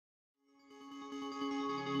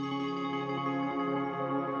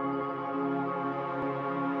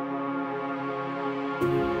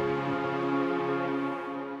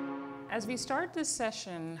As we start this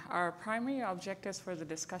session, our primary objectives for the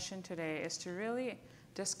discussion today is to really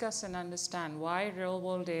discuss and understand why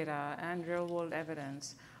real-world data and real-world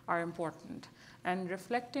evidence are important, and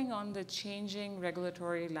reflecting on the changing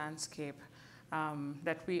regulatory landscape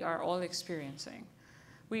that we are all experiencing.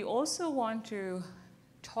 We also want to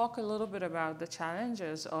talk a little bit about the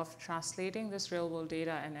challenges of translating this real-world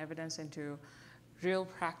data and evidence into real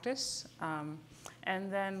practice.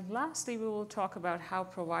 And then lastly, we will talk about how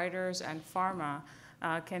providers and pharma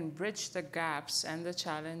can bridge the gaps and the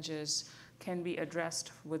challenges can be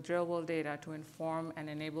addressed with real-world data to inform and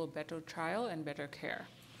enable better trial and better care.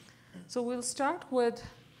 So we'll start with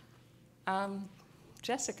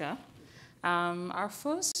Jessica. Our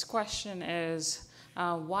first question is,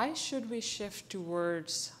 why should we shift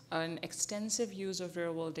towards an extensive use of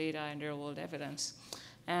real-world data and real-world evidence?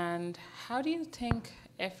 And how do you think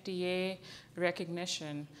FDA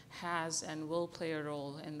recognition has and will play a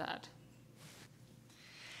role in that?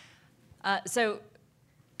 So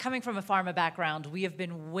coming from a pharma background, we have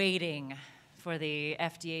been waiting for the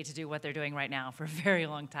FDA to do what they're doing right now for a very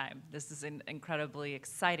long time. This is an incredibly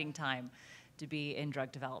exciting time to be in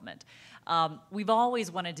drug development. We've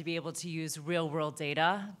always wanted to be able to use real-world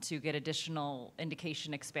data to get additional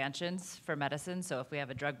indication expansions for medicine. So if we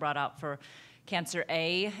have a drug brought out for cancer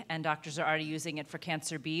A and doctors are already using it for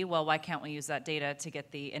cancer B, well, why can't we use that data to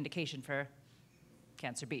get the indication for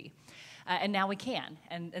cancer B? And now we can.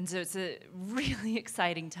 And so it's a really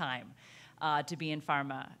exciting time to be in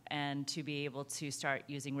pharma and to be able to start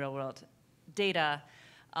using real-world data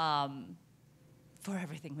for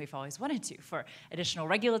everything we've always wanted to, for additional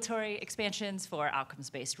regulatory expansions, for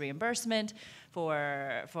outcomes-based reimbursement, for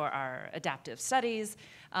our adaptive studies.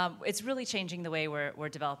 It's really changing the way we're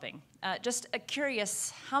developing. Just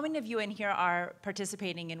curious, how many of you in here are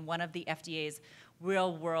participating in one of the FDA's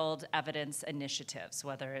real-world evidence initiatives,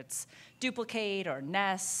 whether it's Duplicate or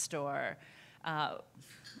NEST or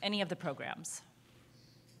any of the programs?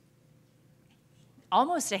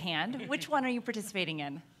 Almost a hand. Which one are you participating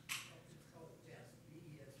in?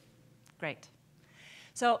 Great.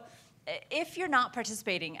 So if you're not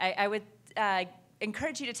participating, I would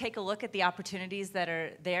encourage you to take a look at the opportunities that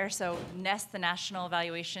are there. So NEST, the National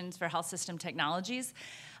Evaluations for Health System Technologies,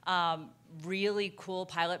 really cool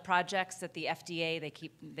pilot projects at the FDA.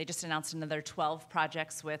 They just announced another 12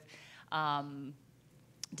 projects with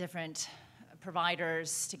different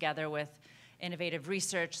providers together with innovative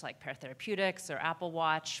research like Pear Therapeutics or Apple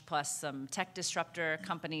Watch, plus some tech disruptor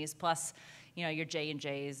companies, plus your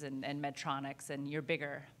J&Js and Medtronics and your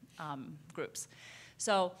bigger groups.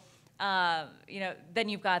 So then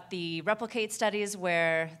you've got the Replicate studies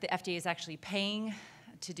where the FDA is actually paying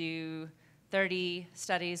to do 30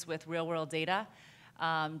 studies with real-world data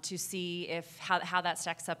to see how that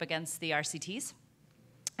stacks up against the RCTs.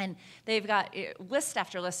 And they've got list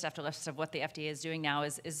after list after list of what the FDA is doing now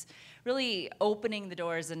is really opening the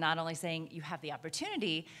doors and not only saying you have the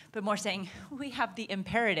opportunity, but more saying we have the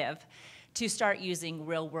imperative to start using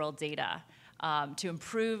real-world data to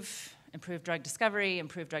improve drug discovery,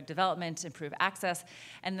 improve drug development, improve access,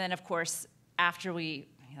 and then, of course, after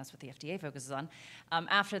that's what the FDA focuses on,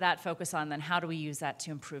 after that, focus on then how do we use that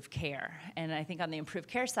to improve care. And I think on the improved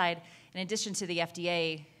care side, in addition to the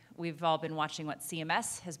FDA, we've all been watching what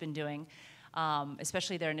CMS has been doing,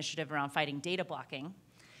 especially their initiative around fighting data blocking,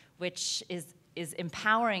 which is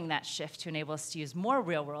empowering that shift to enable us to use more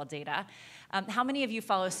real-world data. How many of you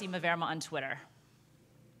follow Seema Verma on Twitter?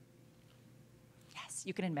 Yes,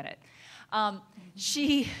 you can admit it.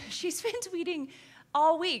 She's been tweeting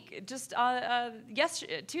all week. Just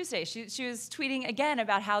Tuesday, she was tweeting again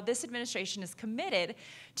about how this administration is committed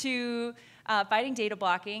to fighting data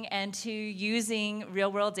blocking and to using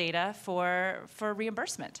real-world data for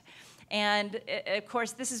reimbursement. And of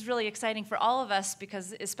course, this is really exciting for all of us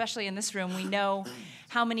because, especially in this room, we know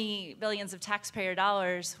how many billions of taxpayer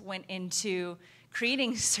dollars went into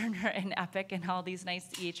creating Cerner and Epic and all these nice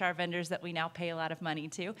EHR vendors that we now pay a lot of money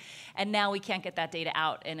to. And now we can't get that data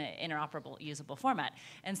out in an interoperable, usable format.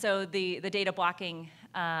 And so the data blocking,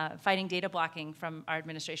 fighting data blocking from our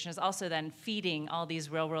administration is also then feeding all these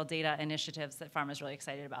real-world data initiatives that pharma is really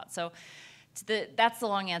excited about. So that's the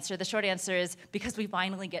long answer. The short answer is because we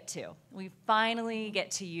finally get to. We finally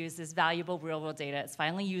get to use this valuable real-world data. It's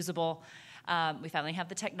finally usable. We finally have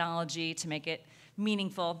the technology to make it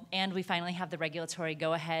meaningful, and we finally have the regulatory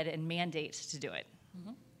go-ahead and mandate to do it.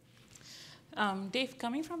 Mm-hmm. Dave,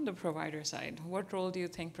 coming from the provider side, what role do you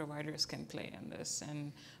think providers can play in this,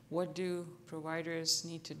 and what do providers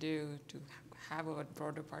need to do to have a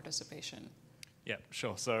broader participation? Yeah,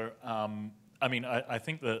 sure. So, I mean, I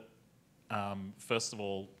think that first of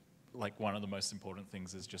all, like one of the most important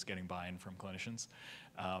things is just getting buy-in from clinicians.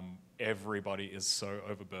 Everybody is so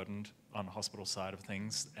overburdened on the hospital side of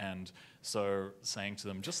things, and so saying to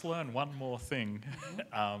them, just learn one more thing,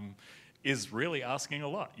 is really asking a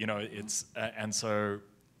lot. You know, it's and so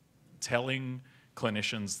telling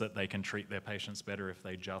clinicians that they can treat their patients better if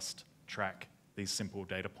they just track these simple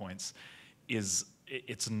data points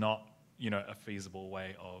it's not, you know, a feasible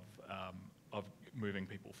way of moving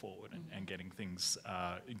people forward and getting things,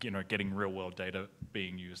 you know, getting real world data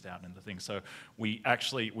being used out in the thing. So we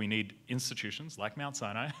need institutions like Mount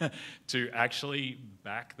Sinai to actually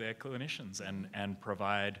back their clinicians and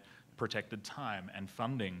provide protected time and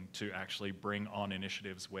funding to actually bring on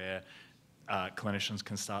initiatives where clinicians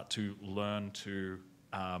can start to learn to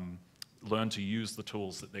use the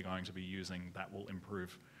tools that they're going to be using that will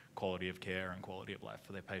improve quality of care and quality of life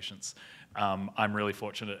for their patients. I'm really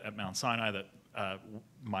fortunate at Mount Sinai that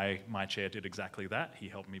my chair did exactly that. He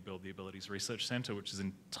helped me build the Abilities Research Center, which is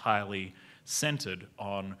entirely centered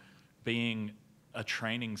on being a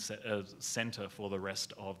training center for the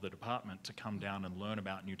rest of the department to come down and learn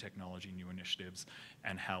about new technology, new initiatives,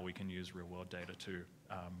 and how we can use real-world data to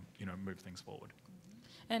you know, move things forward.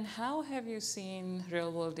 And how have you seen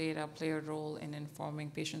real-world data play a role in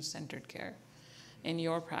informing patient-centered care in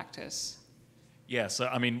your practice? Yeah, so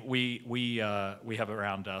I mean, we have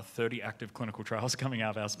around 30 active clinical trials coming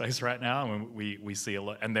out of our space right now, and we see a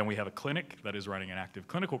lot. And then we have a clinic that is running an active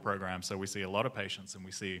clinical program, so we see a lot of patients, and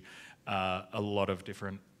we see a lot of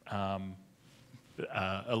different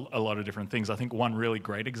things. I think one really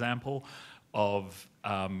great example of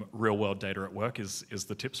real-world data at work is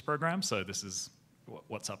the TIPS program. So this is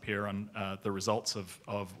what's up here on the results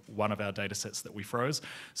of one of our data sets that we froze.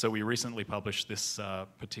 So we recently published this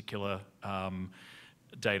particular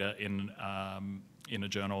data in a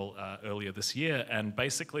journal earlier this year, and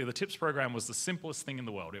basically the TIPS program was the simplest thing in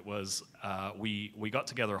the world. It was, we got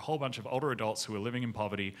together a whole bunch of older adults who were living in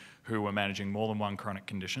poverty, who were managing more than one chronic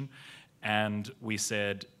condition, and we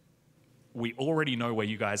said, we already know where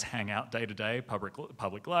you guys hang out day to day,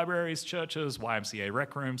 public libraries, churches, YMCA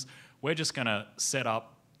rec rooms. We're just gonna set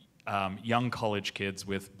up young college kids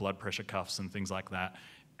with blood pressure cuffs and things like that,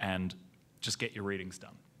 and just get your readings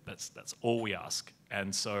done. That's all we ask.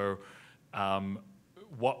 And so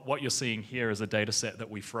what you're seeing here is a data set that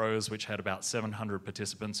we froze, which had about 700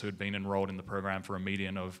 participants who had been enrolled in the program for a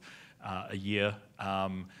median of a year.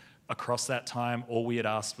 Across that time, all we had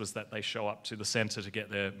asked was that they show up to the center to get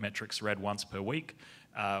their metrics read once per week.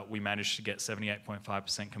 We managed to get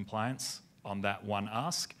 78.5% compliance on that one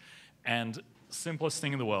ask. And simplest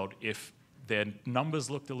thing in the world, if their numbers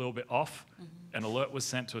looked a little bit off, an alert was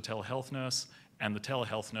sent to a telehealth nurse, and the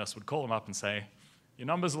telehealth nurse would call them up and say, your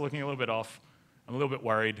numbers are looking a little bit off, I'm a little bit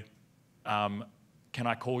worried, can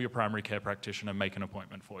I call your primary care practitioner and make an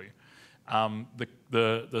appointment for you?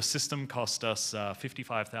 The system cost us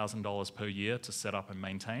 $55,000 per year to set up and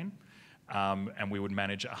maintain, and we would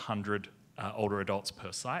manage 100 older adults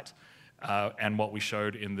per site. And what we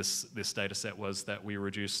showed in this data set was that we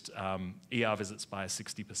reduced ER visits by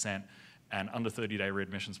 60% and under 30-day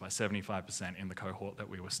readmissions by 75% in the cohort that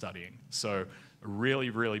we were studying. So a really,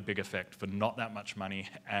 really big effect for not that much money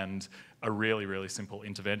and a really, really simple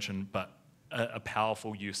intervention, but a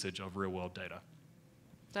powerful usage of real-world data.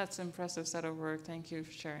 That's an impressive set of work. Thank you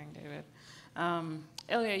for sharing, David.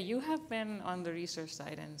 Elia, you have been on the research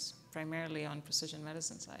side and primarily on precision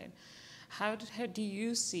medicine side. How do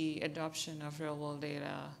you see adoption of real-world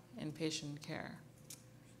data in patient care?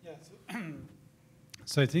 Yeah,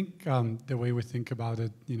 so I think the way we think about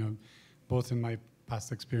it, you know, both in my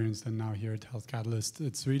past experience and now here at Health Catalyst,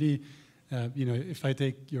 it's really, you know, if I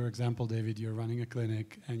take your example, David, you're running a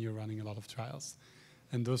clinic and you're running a lot of trials.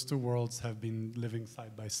 And those two worlds have been living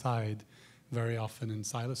side by side very often in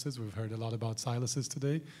silos. We've heard a lot about silos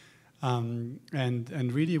today. And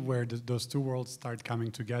really where those two worlds start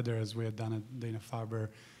coming together, as we had done at Dana-Farber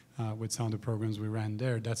with some of the programs we ran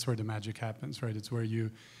there, that's where the magic happens, right? It's where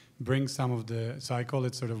you bring some of the, so I call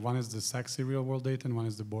it sort of, one is the sexy real world data and one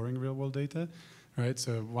is the boring real world data, right?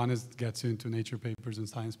 So one is gets you into Nature papers and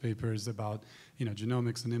science papers about, you know,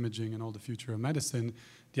 genomics and imaging and all the future of medicine.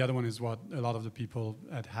 The other one is what a lot of the people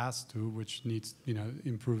at HAS do, which needs, you know,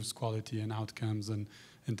 improves quality and outcomes and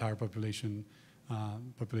entire population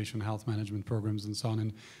health management programs and so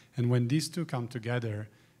on. And when these two come together,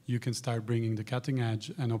 you can start bringing the cutting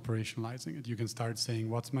edge and operationalizing it. You can start saying,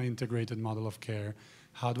 what's my integrated model of care?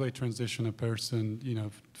 How do I transition a person, you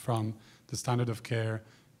know, from the standard of care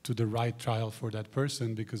to the right trial for that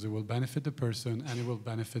person, because it will benefit the person and it will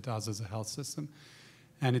benefit us as a health system.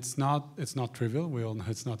 And it's not trivial. We all know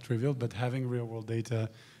it's not trivial, but having real world data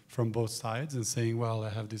from both sides and saying, well, I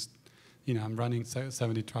have this, I'm running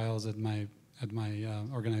 70 trials at my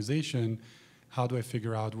organization. How do I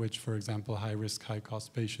figure out which, for example, high-risk,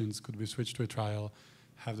 high-cost patients could we switch to a trial,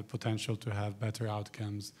 have the potential to have better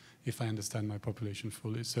outcomes if I understand my population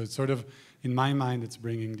fully? So it's sort of, in my mind, it's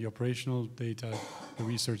bringing the operational data, the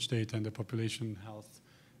research data, and the population health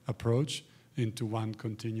approach into one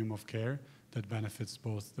continuum of care that benefits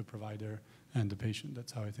both the provider and the patient.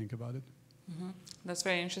 That's how I think about it. Mm-hmm. That's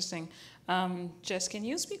very interesting. Jess, can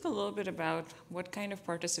you speak a little bit about what kind of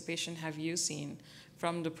participation have you seen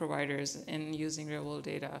from the providers in using real-world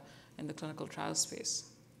data in the clinical trial space?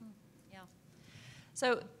 Yeah.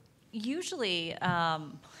 So usually,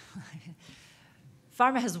 pharma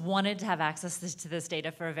has wanted to have access to this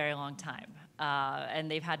data for a very long time. And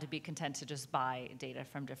they've had to be content to just buy data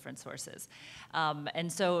from different sources.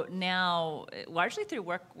 And so now, largely through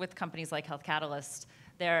work with companies like Health Catalyst,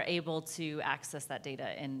 they're able to access that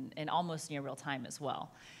data in almost near real time as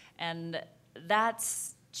well. And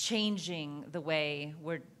that's changing the way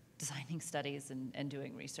we're designing studies and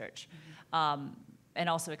doing research. Mm-hmm. And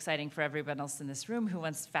also exciting for everyone else in this room who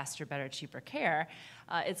wants faster, better, cheaper care.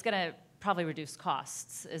 It's going to probably reduce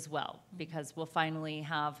costs as well, because we'll finally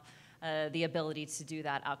have the ability to do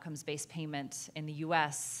that outcomes-based payment in the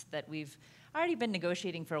US that we've already been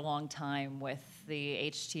negotiating for a long time with the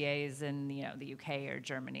HTAs in the UK or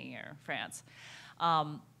Germany or France.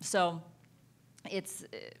 So it's,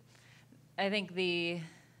 I think a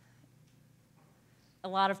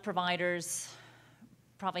lot of providers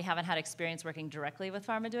probably haven't had experience working directly with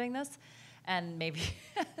pharma doing this, and maybe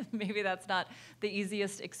that's not the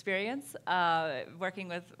easiest experience. Working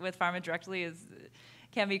with pharma directly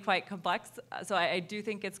can be quite complex. So I do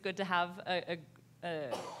think it's good to have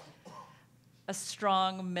a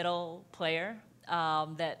strong middle player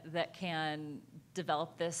that can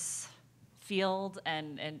develop this field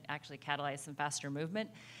and actually catalyze some faster movement.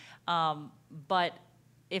 But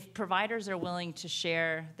if providers are willing to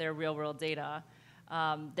share their real-world data,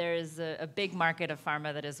 there is a big market of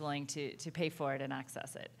pharma that is willing to pay for it and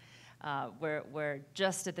access it. We're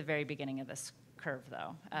just at the very beginning of this curve,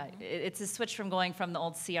 though. It's a switch from going from the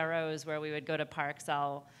old CROs where we would go to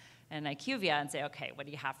Parexel and IQVIA and say, okay, what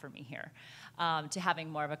do you have for me here? To having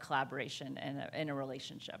more of a collaboration and a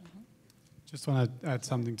relationship. Mm-hmm. Just want to add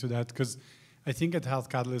something to that, because I think at Health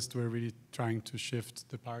Catalyst we're really trying to shift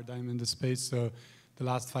the paradigm in the space. So the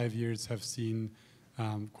last 5 years have seen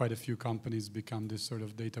quite a few companies become this sort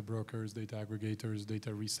of data brokers, data aggregators, data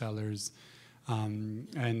resellers.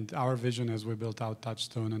 And our vision as we built out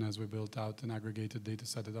Touchstone and as we built out an aggregated data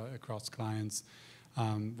set across clients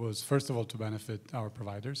was, first of all, to benefit our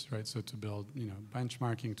providers, right? So to build,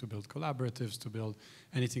 benchmarking, to build collaboratives, to build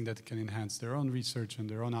anything that can enhance their own research and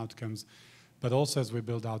their own outcomes. But also as we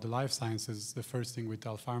build out the life sciences, the first thing we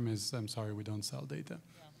tell pharma is, I'm sorry, we don't sell data,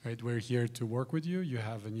 right? We're here to work with you. You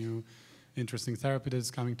have a new interesting therapy that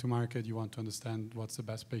is coming to market. You want to understand what's the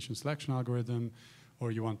best patient selection algorithm,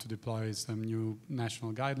 or you want to deploy some new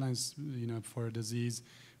national guidelines, for a disease.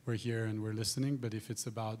 We're here and we're listening. But if it's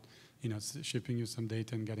about, shipping you some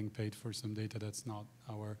data and getting paid for some data, that's not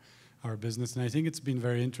our business. And I think it's been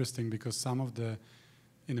very interesting because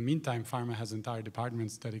in the meantime, pharma has entire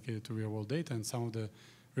departments dedicated to real-world data, and some of the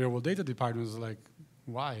real-world data departments are like,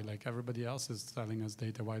 why? Like, everybody else is selling us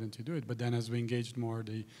data, why don't you do it? But then as we engaged more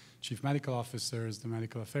the chief medical officers, the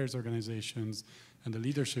medical affairs organizations, and the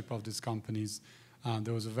leadership of these companies,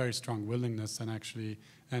 there was a very strong willingness and actually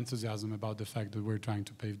enthusiasm about the fact that we're trying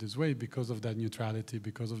to pave this way because of that neutrality,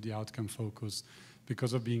 because of the outcome focus,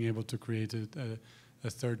 because of being able to create a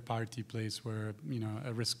third-party place where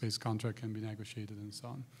a risk-based contract can be negotiated and so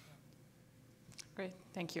on. Great,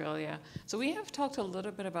 thank you, Elia. So we have talked a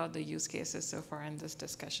little bit about the use cases so far in this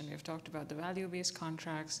discussion. We've talked about the value-based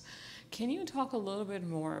contracts. Can you talk a little bit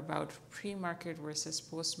more about pre-market versus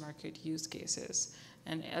post-market use cases?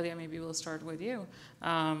 And Elia, maybe we'll start with you.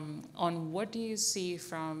 On what do you see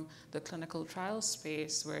from the clinical trial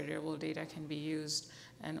space where real-world data can be used,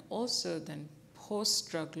 and also then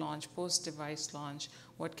post-drug launch, post-device launch,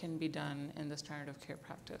 what can be done in the standard of care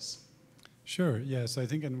practice? Sure, yes, I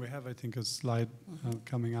think, and we have, a slide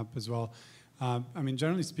coming up as well.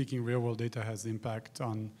 Generally speaking, real-world data has impact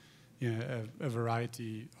on a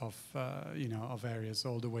variety of, of areas,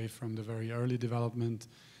 all the way from the very early development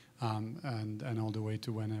and all the way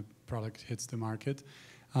to when a product hits the market.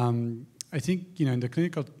 I think, in the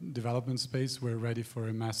clinical development space, we're ready for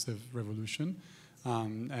a massive revolution.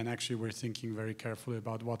 And actually, we're thinking very carefully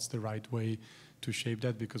about what's the right way to shape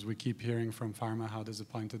that, because we keep hearing from pharma how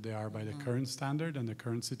disappointed they are by the current standard and the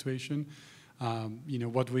current situation.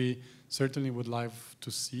 What we certainly would like to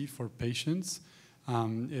see for patients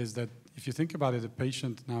is that if you think about it, a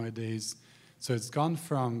patient nowadays, so it's gone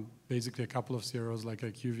from basically a couple of CROs like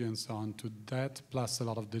IQVIA and so on to that plus a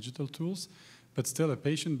lot of digital tools. But still, a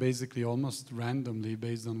patient basically almost randomly,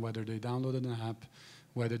 based on whether they downloaded an app,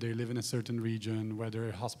 whether they live in a certain region, whether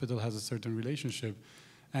a hospital has a certain relationship,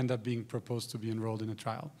 end up being proposed to be enrolled in a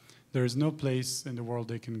trial. There is no place in the world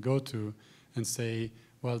they can go to and say,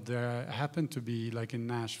 well, there happen to be, like in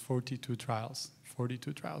NASH, 42 trials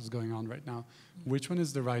going on right now. Which one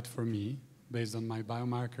is the right for me, based on my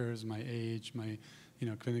biomarkers, my age, my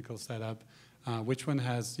clinical setup? Which one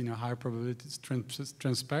has higher probabilities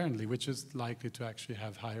transparently, which is likely to actually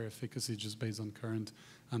have higher efficacy just based on current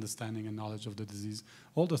understanding and knowledge of the disease?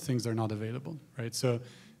 All those things are not available, right? So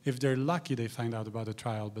if they're lucky, they find out about a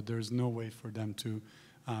trial, but there's no way for them to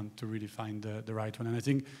really find the right one. And I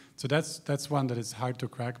think, so that's one that is hard to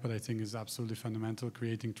crack, but I think is absolutely fundamental,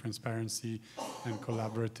 creating transparency and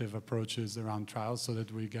collaborative approaches around trials so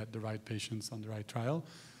that we get the right patients on the right trial.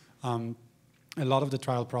 A lot of the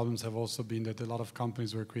trial problems have also been that a lot of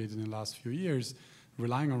companies were created in the last few years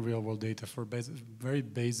relying on real-world data for very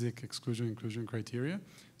basic exclusion-inclusion criteria.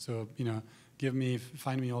 So,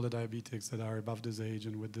 find me all the diabetics that are above this age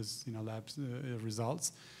and with this, labs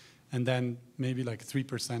results. And then maybe like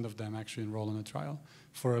 3% of them actually enroll in a trial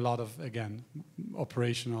for a lot of, again,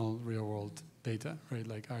 operational real-world data, right?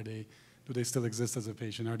 Like, do they still exist as a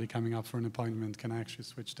patient? Are they coming up for an appointment? Can I actually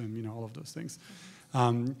switch them? All of those things.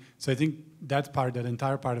 So I think that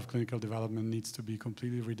entire part of clinical development needs to be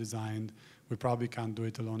completely redesigned. We probably can't do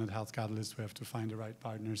it alone at Health Catalyst. We have to find the right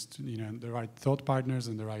partners, the right thought partners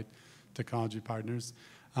and the right technology partners.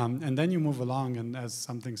 And then you move along, and as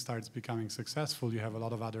something starts becoming successful, you have a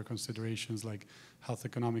lot of other considerations like health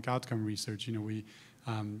economic outcome research.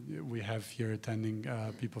 We have here attending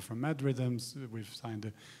people from MedRhythms. We've signed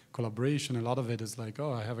a collaboration. A lot of it is like,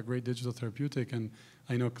 oh, I have a great digital therapeutic, and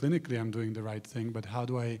I know clinically I'm doing the right thing, but how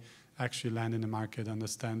do I actually land in the market,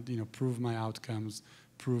 understand, prove my outcomes,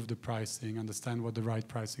 prove the pricing, understand what the right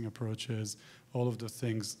pricing approach is, all of those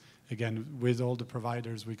things. Again, with all the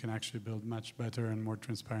providers, we can actually build much better and more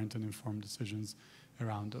transparent and informed decisions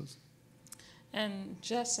around those. And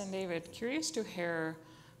Jess and David, curious to hear,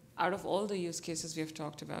 out of all the use cases we've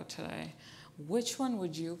talked about today, which one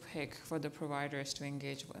would you pick for the providers to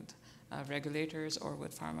engage with? Regulators or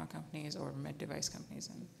with pharma companies or med device companies?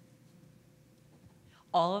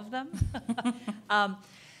 All of them?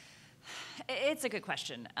 It's a good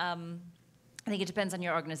question. I think it depends on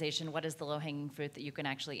your organization. What is the low-hanging fruit that you can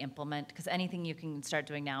actually implement? Because anything you can start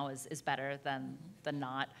doing now is better than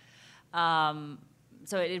not.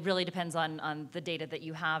 So it really depends on the data that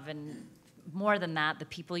you have, and more than that, the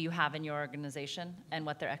people you have in your organization and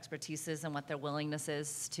what their expertise is and what their willingness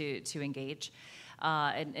is to engage.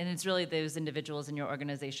 And it's really those individuals in your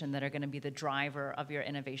organization that are going to be the driver of your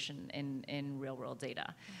innovation in real-world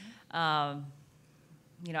data.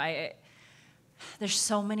 There's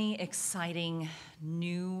so many exciting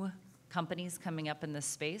new companies coming up in this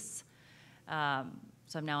space. So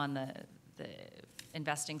I'm now on the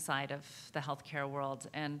investing side of the healthcare world,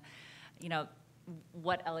 and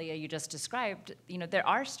what Elia you just described, there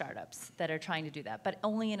are startups that are trying to do that, but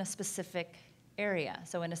only in a specific area.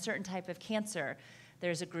 So in a certain type of cancer,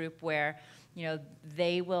 there's a group where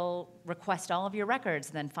they will request all of your records,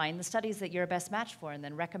 and then find the studies that you're best matched for, and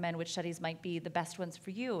then recommend which studies might be the best ones for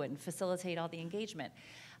you and facilitate all the engagement.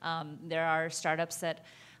 There are startups that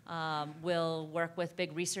will work with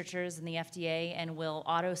big researchers in the FDA and will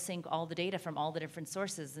auto-sync all the data from all the different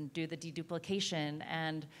sources and do the deduplication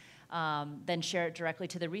and then share it directly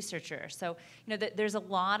to the researcher. So there's a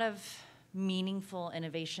lot of meaningful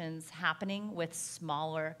innovations happening with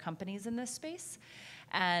smaller companies in this space.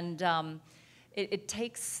 And it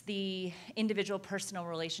takes the individual personal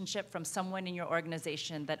relationship from someone in your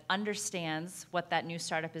organization that understands what that new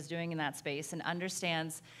startup is doing in that space and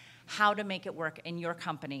understands how to make it work in your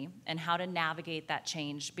company and how to navigate that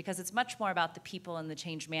change, because it's much more about the people and the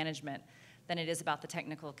change management than it is about the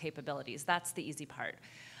technical capabilities. That's the easy part.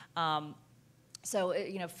 So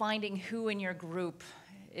finding who in your group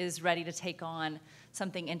is ready to take on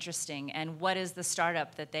something interesting, and what is the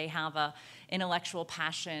startup that they have a intellectual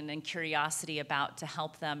passion and curiosity about to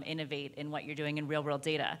help them innovate in what you're doing in real-world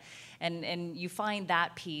data. And you find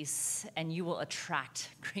that piece, and you will attract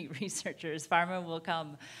great researchers. Pharma will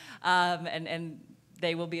come, and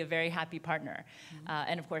they will be a very happy partner.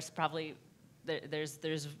 And of course, probably there's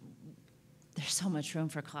so much room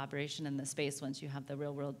for collaboration in this space once you have the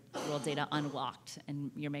real-world data unlocked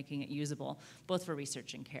and you're making it usable, both for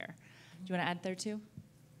research and care. Do you want to add there too?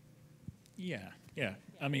 Yeah.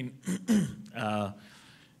 I mean,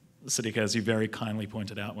 Sadiqa, as you very kindly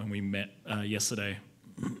pointed out when we met yesterday,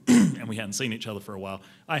 and we hadn't seen each other for a while.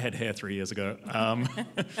 I had hair 3 years ago.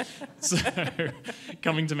 So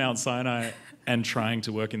coming to Mount Sinai and trying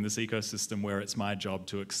to work in this ecosystem where it's my job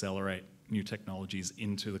to accelerate new technologies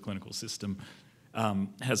into the clinical system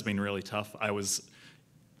has been really tough. I was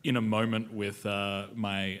in a moment with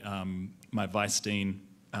my vice dean,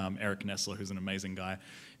 Eric Nessler, who's an amazing guy,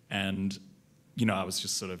 and I was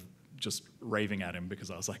just sort of just raving at him because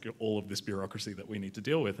I was like, all of this bureaucracy that we need to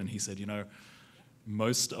deal with, and he said,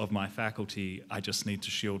 most of my faculty, I just need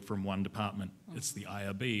to shield from one department. It's the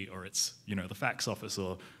IRB, or it's the fax office,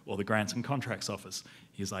 or the grants and contracts office.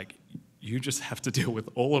 He's like, you just have to deal with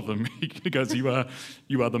all of them. He goes, you are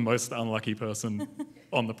the most unlucky person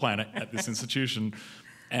on the planet at this institution,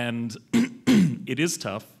 and it is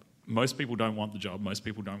tough. Most people don't want the job. Most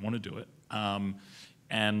people don't want to do it.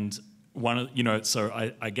 And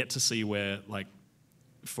so I get to see where, like,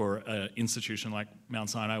 for an institution like Mount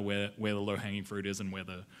Sinai, where the low-hanging fruit is and where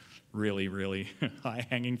the really, really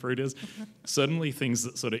high-hanging fruit is, certainly things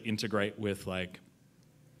that sort of integrate with, like,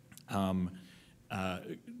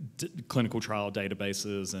 clinical trial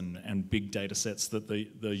databases and big data sets that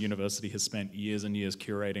the university has spent years and years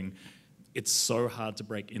curating. It's so hard to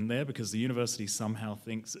break in there because the university somehow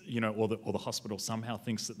thinks, or the hospital somehow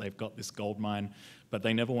thinks that they've got this gold mine, but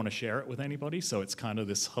they never want to share it with anybody. So it's kind of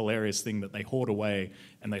this hilarious thing that they hoard away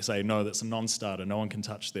and they say, no, that's a non-starter, no one can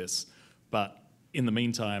touch this. But in the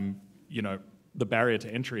meantime, the barrier to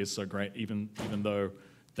entry is so great, even though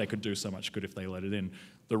they could do so much good if they let it in.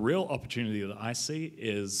 The real opportunity that I see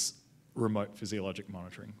is remote physiologic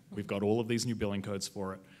monitoring. We've got all of these new billing codes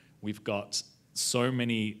for it. We've got so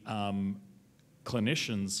many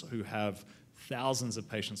clinicians who have thousands of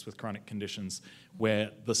patients with chronic conditions where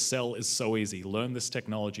the sell is so easy. Learn this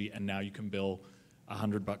technology and now you can bill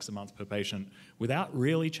 $100 a month per patient without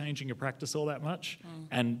really changing your practice all that much,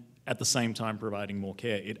 and at the same time providing more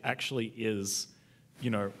care. It actually is,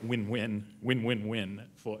 win-win, win-win-win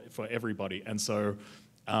for everybody. And so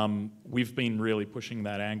we've been really pushing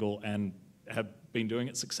that angle and have been doing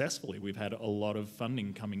it successfully. We've had a lot of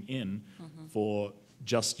funding coming in for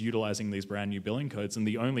just utilizing these brand new billing codes, and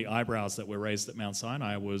the only eyebrows that were raised at Mount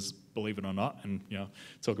Sinai was, believe it or not, and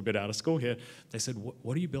talk a bit out of school here, they said,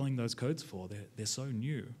 what are you billing those codes for? They're so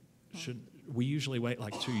new. We usually wait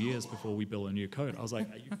like 2 years before we bill a new code. I was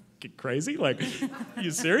like, are you crazy? Like, are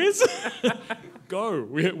you serious? Go,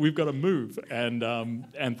 we've got to move. And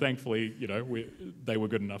thankfully, they were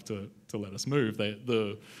good enough to let us move.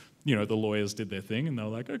 The lawyers did their thing, and they were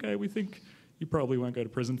like, okay, we think you probably won't go to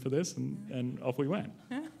prison for this, and off we went.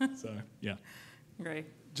 So, yeah. Great.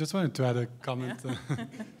 Just wanted to add a comment to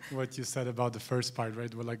what you said about the first part,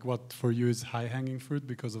 right? Well, like, what for you is high-hanging fruit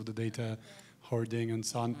because of the data hoarding and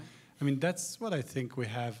so on. I mean, that's what I think we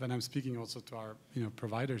have, and I'm speaking also to our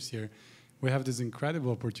providers here. We have this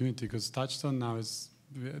incredible opportunity because Touchstone now is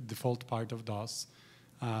the default part of DOS.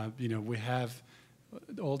 We have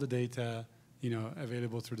all the data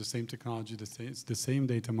available through the same technology, the same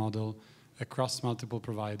data model across multiple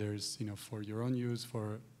providers, for your own use,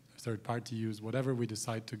 for third-party use, whatever we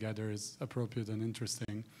decide together is appropriate and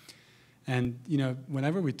interesting. And,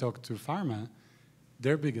 whenever we talk to pharma,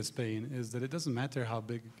 their biggest pain is that it doesn't matter how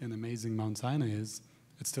big and amazing Mount Sinai is,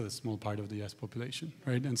 it's still a small part of the US population,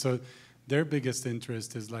 right? And so their biggest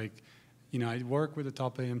interest is like, I work with the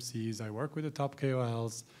top AMCs, I work with the top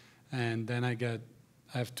KOLs, and then I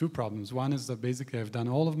have two problems. One is that basically I've done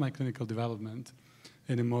all of my clinical development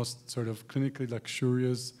in the most sort of clinically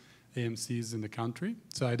luxurious AMCs in the country.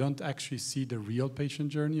 So I don't actually see the real patient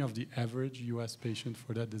journey of the average US patient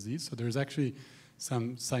for that disease. So there's actually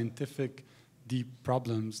some scientific deep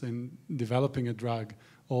problems in developing a drug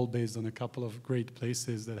all based on a couple of great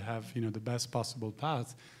places that have the best possible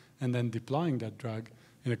path, and then deploying that drug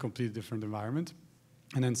in a completely different environment.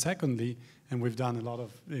 And then secondly, and we've done a lot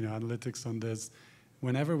of analytics on this,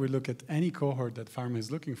 whenever we look at any cohort that pharma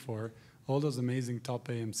is looking for, all those amazing top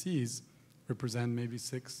AMCs represent maybe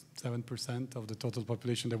 6-7% of the total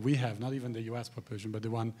population that we have, not even the US population, but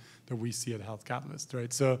the one that we see at Health Catalyst,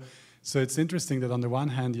 right? So it's interesting that on the one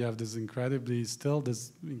hand, you have this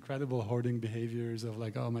incredible hoarding behaviors of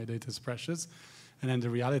like, oh, my data is precious. And then the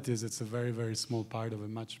reality is it's a very, very small part of a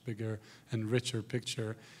much bigger and richer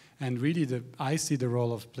picture. And really, I see the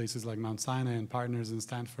role of places like Mount Sinai and partners in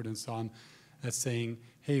Stanford and so on as saying,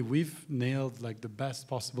 hey, we've nailed like the best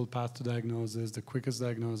possible path to diagnosis, the quickest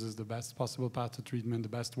diagnosis, the best possible path to treatment, the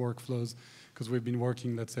best workflows, because we've been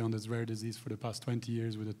working, let's say, on this rare disease for the past 20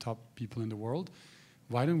 years with the top people in the world.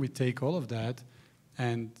 Why don't we take all of that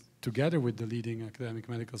and together with the leading academic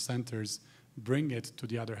medical centers, bring it to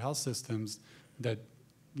the other health systems that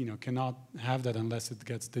cannot have that unless it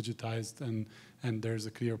gets digitized and there's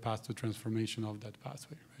a clear path to transformation of that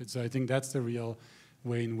pathway, right? So I think that's the real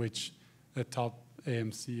way in which a top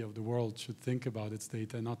AMC of the world should think about its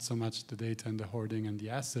data, not so much the data and the hoarding and the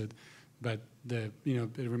asset, but it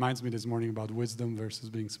reminds me this morning about wisdom versus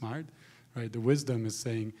being smart, right? The wisdom is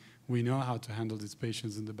saying, we know how to handle these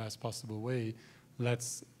patients in the best possible way.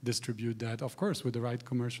 Let's distribute that, of course, with the right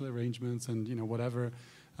commercial arrangements and whatever,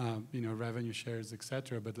 revenue shares,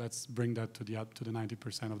 etc. But let's bring that to the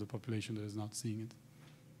 90% of the population that is not seeing it.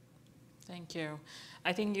 Thank you.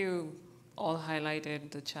 I think you all highlighted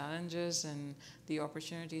the challenges and the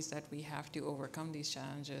opportunities that we have to overcome these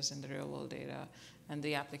challenges in the real world data and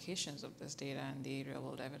the applications of this data and the real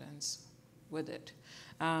world evidence with it.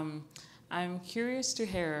 I'm curious to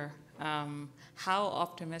hear how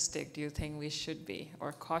optimistic do you think we should be,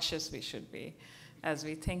 or cautious we should be, as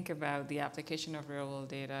we think about the application of real world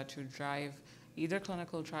data to drive either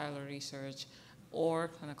clinical trial or research or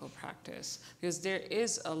clinical practice? Because there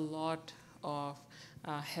is a lot of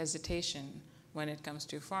hesitation when it comes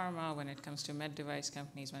to pharma, when it comes to med device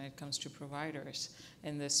companies, when it comes to providers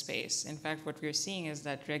in this space. In fact, what we're seeing is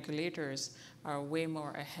that regulators are way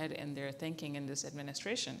more ahead in their thinking in this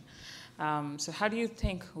administration. So how do you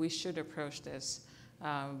think we should approach this?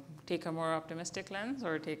 Take a more optimistic lens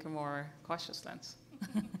or take a more cautious lens?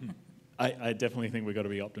 I definitely think we've got to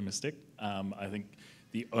be optimistic. I think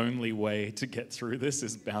the only way to get through this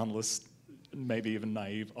is boundless, maybe even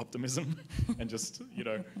naive optimism, and just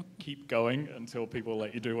keep going until people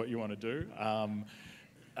let you do what you want to do.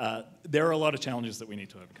 There are a lot of challenges that we need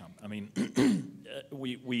to overcome. I mean,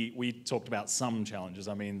 we talked about some challenges.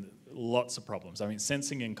 I mean, lots of problems. I mean,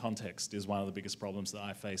 sensing in context is one of the biggest problems that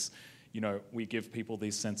I face. We give people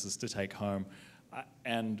these sensors to take home,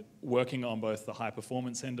 and working on both the high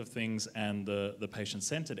performance end of things and the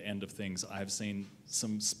patient-centered end of things, I've seen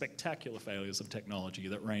some spectacular failures of technology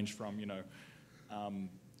that range from,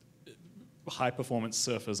 high performance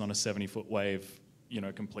surfers on a 70-foot wave,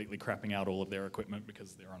 completely crapping out all of their equipment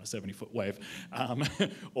because they're on a 70-foot wave,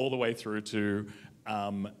 all the way through to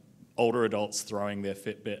older adults throwing their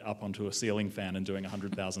Fitbit up onto a ceiling fan and doing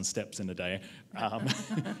 100,000 steps in a day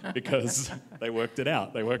because they worked it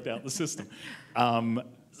out. They worked out the system.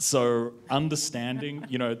 So understanding,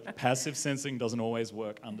 passive sensing doesn't always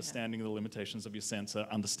work. Understanding the limitations of your sensor,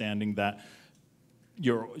 understanding that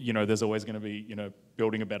there's always going to be,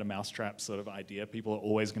 building a better mousetrap sort of idea. People are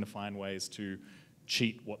always going to find ways to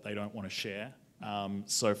cheat what they don't want to share.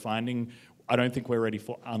 So I don't think we're ready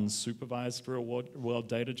for unsupervised real world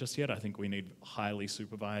data just yet. I think we need highly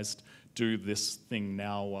supervised, do this thing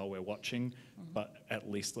now while we're watching, but at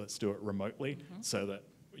least let's do it remotely so that,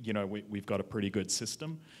 we've got a pretty good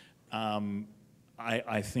system.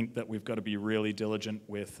 I think that we've got to be really diligent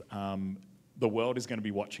with, the world is going to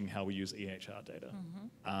be watching how we use EHR data.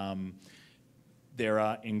 There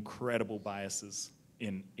are incredible biases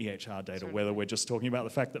in EHR data, whether we're just talking about the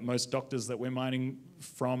fact that most doctors that we're mining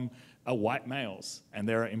from are white males, and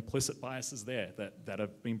there are implicit biases there that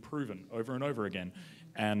have been proven over and over again.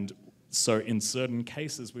 And so in certain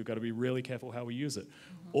cases, we've got to be really careful how we use it.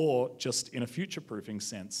 Or just in a future-proofing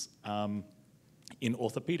sense, in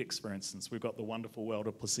orthopedics, for instance, we've got the wonderful world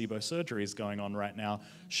of placebo surgeries going on right now,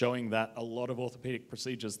 showing that a lot of orthopedic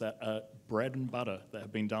procedures that are bread and butter, that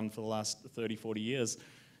have been done for the last 30, 40 years,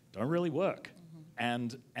 don't really work.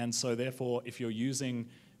 And so therefore, if you're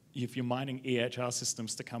mining EHR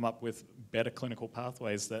systems to come up with better clinical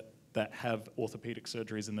pathways that have orthopedic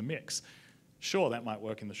surgeries in the mix, sure, that might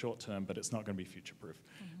work in the short term, but it's not going to be future-proof.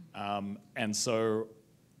 And so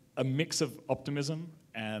a mix of optimism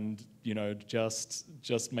and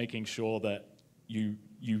just making sure that you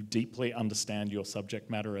deeply understand your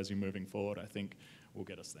subject matter as you're moving forward, I think will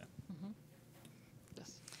get us there.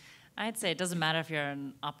 Yes. I'd say it doesn't matter if you're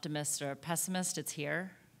an optimist or a pessimist, it's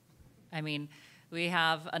here. I mean, we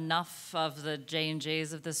have enough of the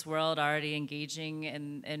J&Js of this world already engaging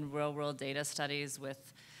in real-world data studies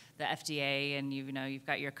with the FDA, and you've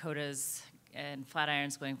got your CODAs and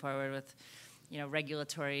Flatirons going forward with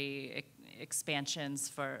regulatory expansions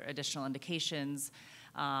for additional indications.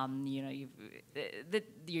 You're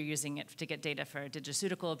using it to get data for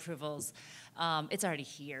digiceutical approvals. It's already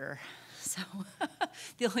here. So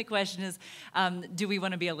the only question is, do we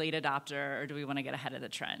want to be a late adopter or do we want to get ahead of the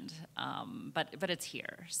trend? But it's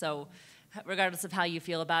here. So regardless of how you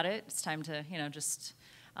feel about it, it's time to just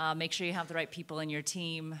make sure you have the right people in your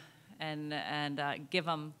team and give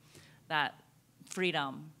them that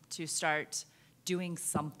freedom to start doing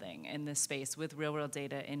something in this space with real-world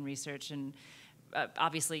data in research. And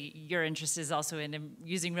obviously your interest is also in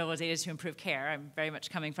using real-world data to improve care. I'm very much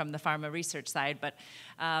coming from the pharma research side, but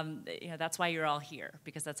that's why you're all here,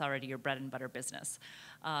 because that's already your bread and butter business.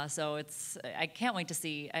 So I can't wait to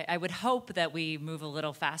see. I would hope that we move a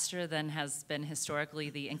little faster than has been historically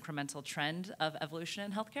the incremental trend of evolution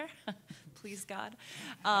in healthcare. Please God.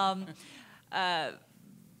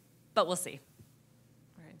 But we'll see.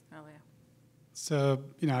 Right, Elia. So,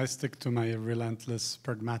 I stick to my relentless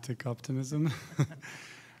pragmatic optimism.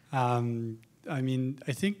 I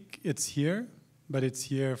think it's here, but it's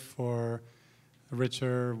here for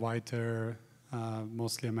richer, whiter,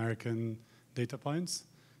 mostly American data points,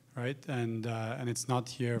 right? And it's not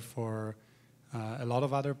here for a lot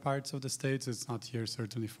of other parts of the States. It's not here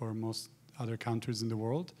certainly for most other countries in the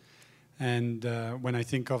world. And when I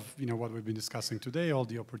think of what we've been discussing today, all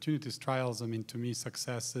the opportunities, trials, to me,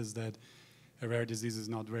 success is that a rare disease is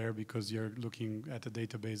not rare because you're looking at a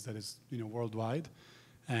database that is worldwide,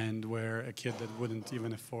 and where a kid that wouldn't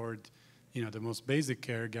even afford the most basic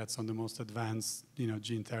care gets on the most advanced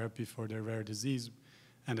gene therapy for their rare disease,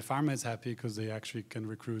 and the pharma is happy because they actually can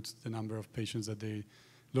recruit the number of patients that they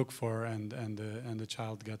look for, and the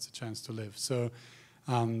child gets a chance to live. So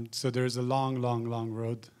there's a long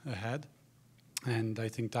road ahead, and I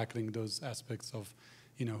think tackling those aspects of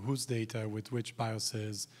whose data with which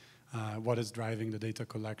biases, what is driving the data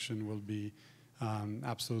collection will be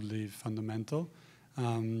absolutely fundamental.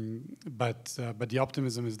 But the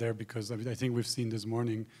optimism is there because I think we've seen this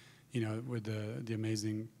morning, with the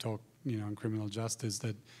amazing talk, on criminal justice,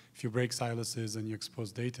 that if you break silences and you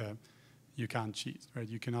expose data, you can't cheat, right?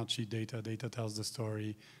 You cannot cheat data. Data tells the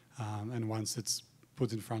story, and once it's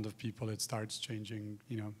put in front of people, it starts changing,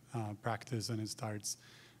 practice, and it starts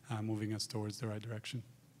moving us towards the right direction.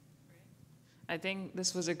 I think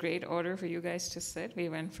this was a great order for you guys to sit. We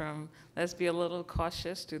went from let's be a little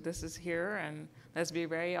cautious to this is here, and let's be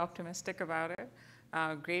very optimistic about it.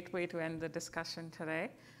 Great way to end the discussion today.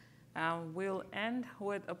 We'll end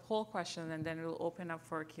with a poll question, and then we'll open up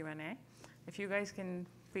for a Q&A. If you guys can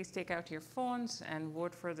please take out your phones and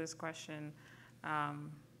vote for this question, that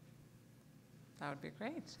would be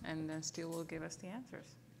great. And then Stu will give us the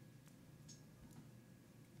answers.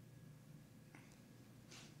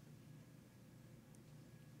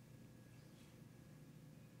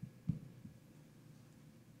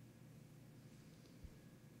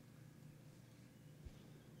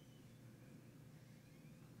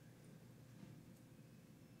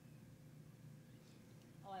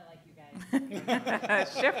 Oh, I like you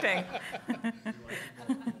guys. Shifting.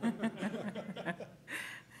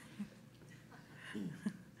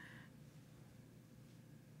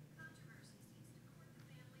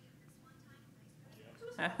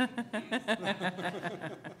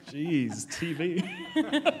 Jeez, TV.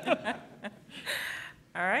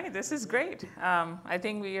 All right, this is great. I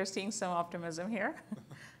think we are seeing some optimism here.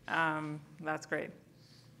 That's great.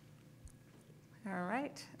 All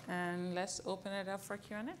right, and let's open it up for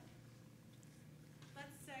Q&A. Let's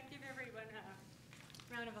give everyone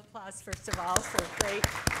a round of applause, first of all, for great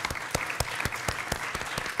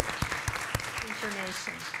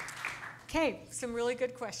information. Okay, some really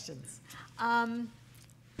good questions.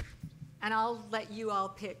 And I'll let you all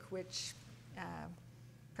pick which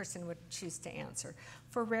person would choose to answer.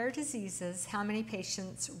 For rare diseases, how many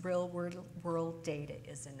patients' real-world data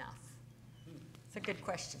is enough? It's a good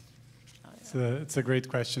question. It's a great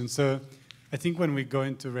question. So I think when we go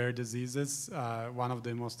into rare diseases, one of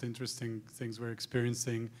the most interesting things we're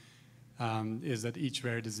experiencing is that each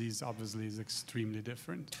rare disease obviously is extremely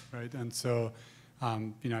different, right? And so,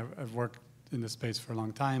 I've worked in the space for a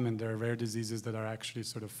long time, and there are rare diseases that are actually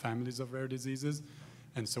sort of families of rare diseases.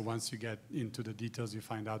 And so once you get into the details, you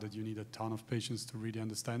find out that you need a ton of patients to really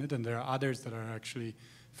understand it. And there are others that are actually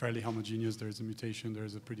fairly homogeneous. There's a mutation,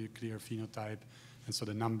 there's a pretty clear phenotype. And so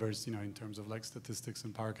the numbers, in terms of like statistics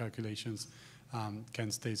and power calculations,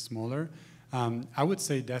 can stay smaller. I would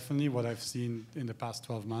say definitely what I've seen in the past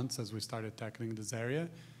 12 months as we started tackling this area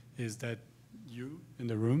is that you in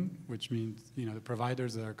the room, which means the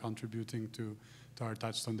providers that are contributing to our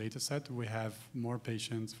Touchstone data set, we have more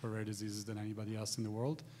patients for rare diseases than anybody else in the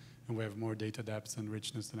world, and we have more data depth and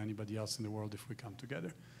richness than anybody else in the world if we come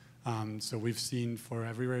together. So we've seen for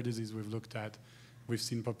every rare disease we've looked at, we've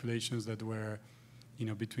seen populations that were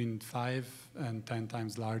between 5 and 10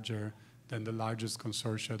 times larger than the largest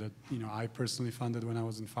consortia that I personally funded when I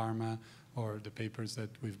was in pharma, or the papers that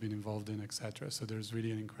we've been involved in, et cetera. So there's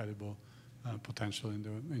really an incredible potential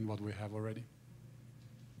in what we have already.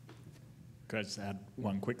 Could I just add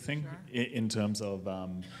one quick thing? Sure. In terms of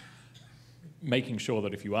making sure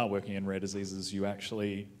that if you are working in rare diseases, you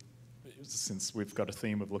actually, since we've got a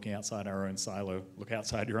theme of looking outside our own silo, look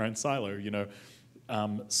outside your own silo, you know,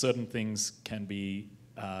 certain things can be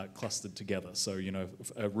clustered together. So, you know,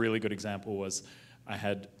 a really good example was I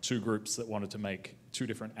had two groups that wanted to make two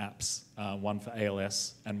different apps, one for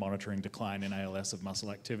ALS and monitoring decline in ALS of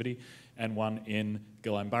muscle activity, and one in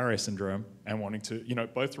Guillain-Barré syndrome, and wanting to, you know,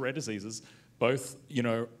 both rare diseases, both, you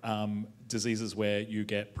know, diseases where you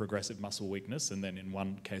get progressive muscle weakness, and then in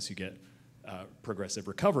one case you get progressive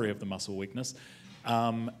recovery of the muscle weakness.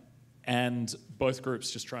 And both groups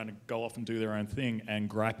just trying to go off and do their own thing and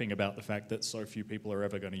griping about the fact that so few people are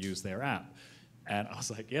ever going to use their app. And I was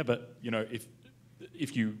like, yeah, but, you know,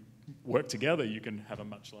 if you work together, you can have a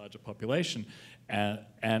much larger population.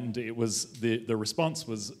 And it was, the response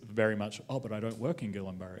was very much, oh, but I don't work in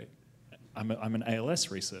Guillain-Barré. I'm an ALS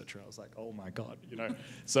researcher. I was like, oh my God, you know.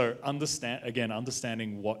 So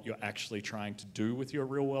understanding what you're actually trying to do with your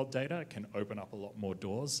real world data can open up a lot more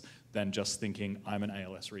doors than just thinking I'm an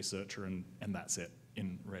ALS researcher and that's it,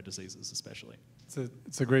 in rare diseases especially.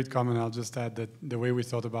 It's a great comment. I'll just add that the way we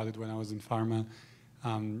thought about it when I was in pharma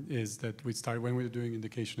is that when we were doing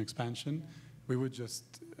indication expansion, we would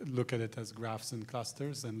just look at it as graphs and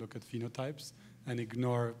clusters and look at phenotypes and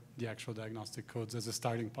ignore the actual diagnostic codes as a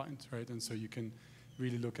starting point, right? And so you can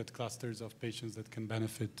really look at clusters of patients that can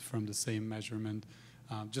benefit from the same measurement,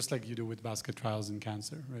 just like you do with basket trials in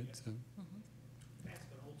cancer, right? Yeah. So. Can I ask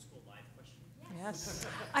an old school live question? Yes.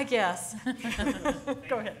 I guess. Go ahead. Thank you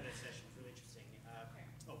for this session. It's really interesting.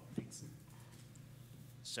 Oh, thanks.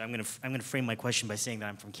 So I'm going to frame my question by saying that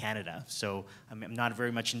I'm from Canada. So I'm not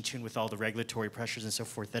very much in tune with all the regulatory pressures and so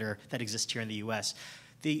forth that exist here in the U.S.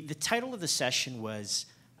 The title of the session was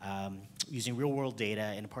using real-world data,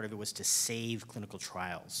 and part of it was to save clinical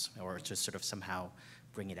trials, or to sort of somehow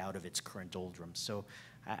bring it out of its current doldrums. So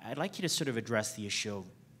I'd like you to sort of address the issue of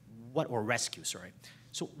rescue.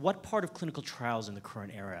 So what part of clinical trials in the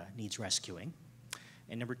current era needs rescuing?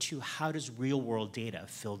 And number two, how does real-world data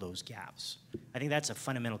fill those gaps? I think that's a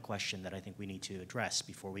fundamental question that I think we need to address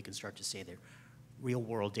before we can start to say that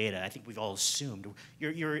real-world data. I think we've all assumed.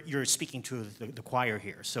 You're speaking to the choir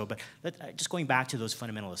here. So, but just going back to those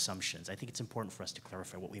fundamental assumptions, I think it's important for us to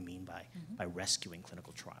clarify what we mean by rescuing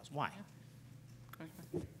clinical trials. Why?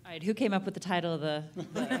 All right, who came up with the title of the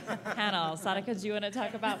panel? Sadiqa, do you want to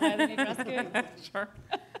talk about why they need rescuing? Sure.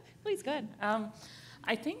 Please, go ahead.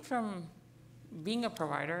 I think from being a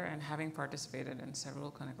provider and having participated in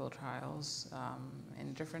several clinical trials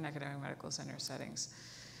in different academic medical center settings,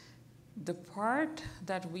 the part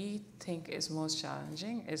that we think is most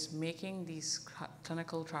challenging is making these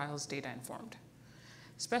clinical trials data informed,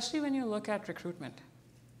 especially when you look at recruitment,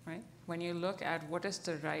 right? When you look at what is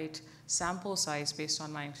the right sample size based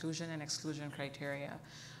on my inclusion and exclusion criteria.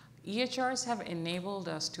 EHRs have enabled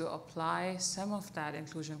us to apply some of that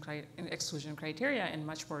inclusion exclusion criteria in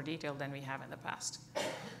much more detail than we have in the past,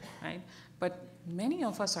 right? But many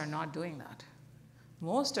of us are not doing that.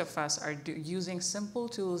 Most of us are using simple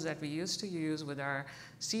tools that we used to use with our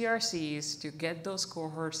CRCs to get those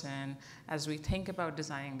cohorts in as we think about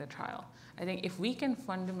designing the trial. I think if we can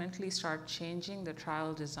fundamentally start changing the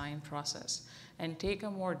trial design process and take a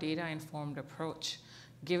more data-informed approach,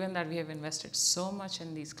 given that we have invested so much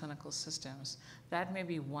in these clinical systems, that may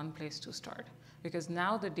be one place to start. Because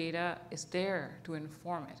now the data is there to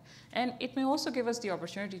inform it. And it may also give us the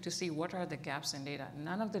opportunity to see what are the gaps in data.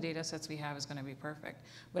 None of the data sets we have is going to be perfect.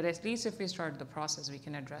 But at least if we start the process, we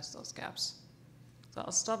can address those gaps. So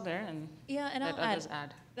I'll stop there and let others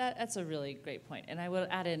add. That's a really great point. And I will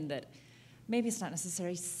add in that maybe it's not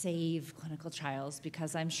necessary save clinical trials,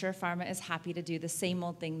 because I'm sure pharma is happy to do the same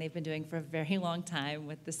old thing they've been doing for a very long time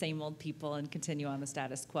with the same old people and continue on the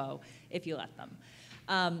status quo if you let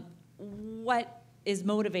them. What is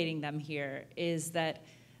motivating them here is that,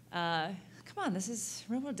 come on, this is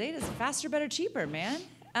real-world data. It's faster, better, cheaper, man.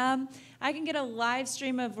 I can get a live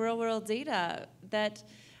stream of real-world data that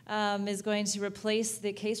is going to replace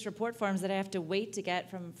the case report forms that I have to wait to get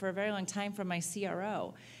for a very long time from my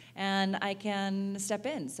CRO. And I can step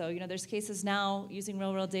in. So, you know, there's cases now using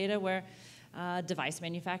real-world data where device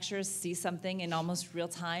manufacturers see something in almost real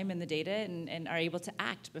time in the data and are able to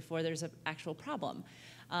act before there's an actual problem.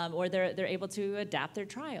 Or they're able to adapt their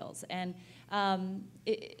trials. And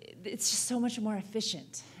it's just so much more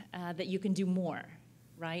efficient that you can do more,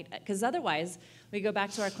 right? Because otherwise, we go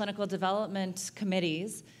back to our clinical development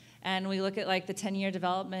committees and we look at like the 10-year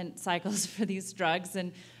development cycles for these drugs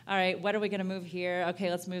and, all right, what are we gonna move here?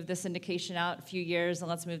 Okay, let's move this indication out a few years and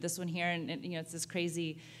let's move this one here. And you know, it's this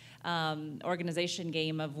crazy organization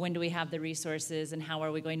game of when do we have the resources and how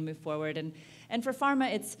are we going to move forward. And for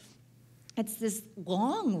pharma, it's this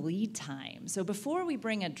long lead time. So before we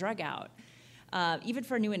bring a drug out, even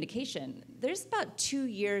for a new indication, there's about 2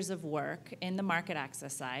 years of work in the market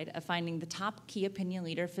access side of finding the top key opinion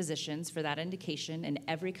leader physicians for that indication in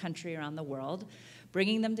every country around the world,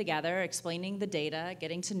 bringing them together, explaining the data,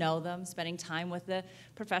 getting to know them, spending time with the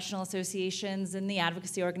professional associations and the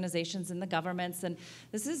advocacy organizations and the governments. And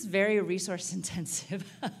this is very resource intensive.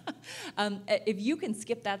 If you can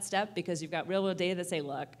skip that step because you've got real-world data that say,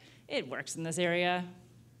 look, it works in this area,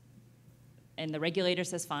 and the regulator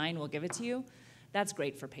says, fine, we'll give it to you, that's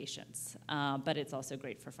great for patients, but it's also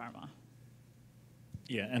great for pharma.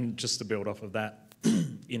 Yeah, and just to build off of that,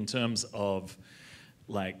 in terms of,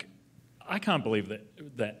 like, I can't believe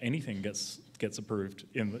that anything gets approved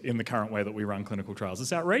in the current way that we run clinical trials.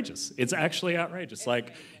 It's outrageous. It's actually outrageous.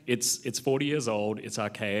 Like, it's 40 years old. It's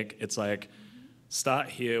archaic. It's like, start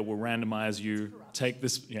here. We'll randomize you. Take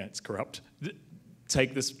this. Yeah, it's corrupt.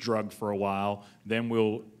 Take this drug for a while. Then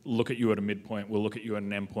we'll look at you at a midpoint. We'll look at you at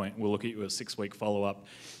an endpoint. We'll look at you at a 6-week follow-up,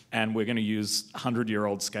 and we're going to use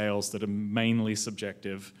 100-year-old scales that are mainly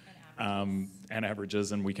subjective and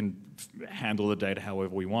averages, and we can handle the data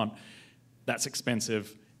however we want. That's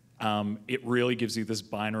expensive. It really gives you this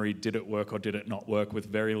binary, did it work or did it not work, with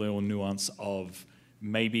very little nuance of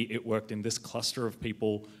maybe it worked in this cluster of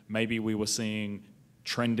people, maybe we were seeing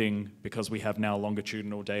trending because we have now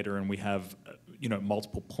longitudinal data and we have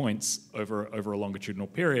multiple points over a longitudinal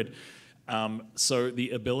period. So the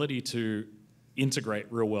ability to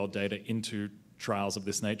integrate real-world data into trials of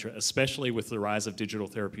this nature, especially with the rise of digital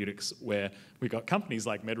therapeutics, where we've got companies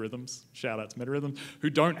like MedRhythms, shout out to MedRhythms, who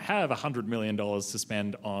don't have $100 million to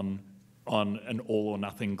spend on an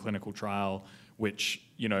all-or-nothing clinical trial, which,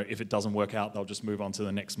 if it doesn't work out, they'll just move on to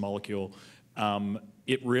the next molecule.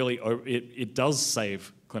 It does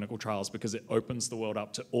save clinical trials because it opens the world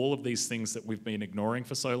up to all of these things that we've been ignoring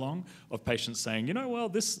for so long, of patients saying,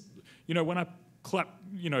 when I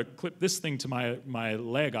clip this thing to my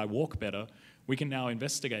leg, I walk better. We can now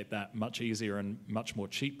investigate that much easier and much more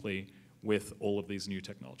cheaply with all of these new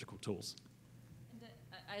technological tools.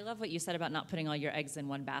 I love what you said about not putting all your eggs in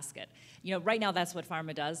one basket. Right now that's what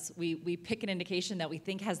pharma does. We pick an indication that we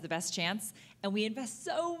think has the best chance, and we invest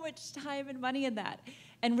so much time and money in that.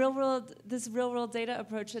 And this real-world data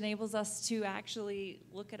approach enables us to actually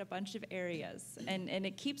look at a bunch of areas, and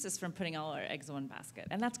it keeps us from putting all our eggs in one basket.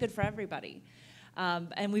 And that's good for everybody.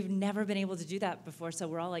 And we've never been able to do that before, so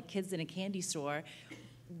we're all like kids in a candy store.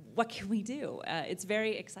 What can we do? It's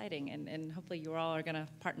very exciting, and hopefully you all are going to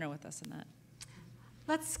partner with us in that.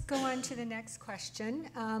 Let's go on to the next question.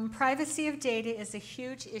 Privacy of data is a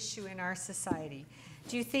huge issue in our society.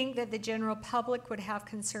 Do you think that the general public would have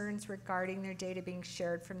concerns regarding their data being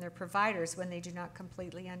shared from their providers when they do not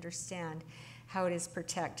completely understand how it is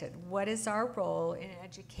protected? What is our role in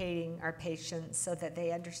educating our patients so that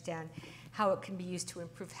they understand how it can be used to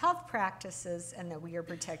improve health practices and that we are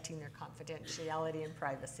protecting their confidentiality and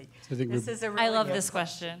privacy? So I love this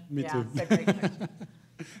question. Me too. It's a great question.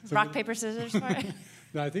 Rock, paper, scissors for it?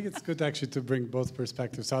 No, I think it's good actually to bring both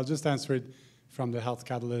perspectives. So I'll just answer it from the Health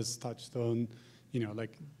Catalyst, Touchstone,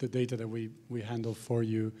 like the data that we handle for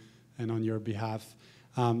you and on your behalf.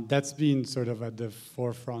 That's been sort of at the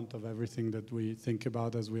forefront of everything that we think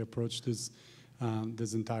about as we approach this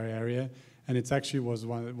entire area. And it actually was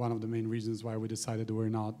one of the main reasons why we decided we're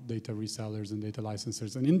not data resellers and data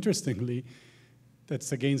licensors. And interestingly,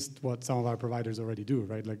 that's against what some of our providers already do,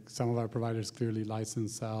 right? Like some of our providers clearly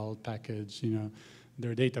license, sell, package,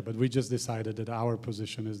 their data. But we just decided that our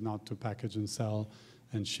position is not to package and sell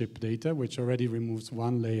and ship data, which already removes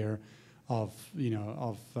one layer of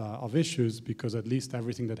issues, because at least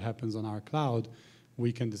everything that happens on our cloud,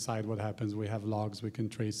 we can decide what happens. We have logs, we can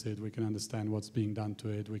trace it, we can understand what's being done to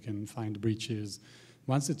it, we can find breaches.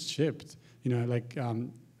 Once it's shipped,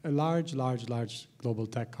 a large global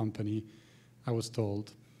tech company, I was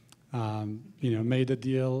told, made a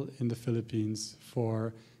deal in the Philippines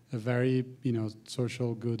for a very,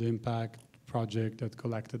 social good impact project that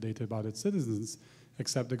collected data about its citizens,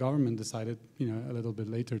 except the government decided, a little bit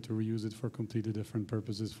later to reuse it for completely different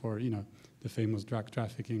purposes for, the famous drug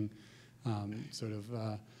trafficking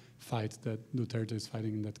fight that Duterte is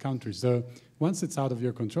fighting in that country. So once it's out of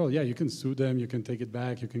your control, yeah, you can sue them, you can take it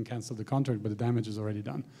back, you can cancel the contract, but the damage is already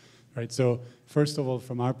done. Right, so first of all,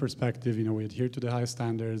 from our perspective, we adhere to the high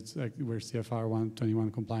standards, like we're CFR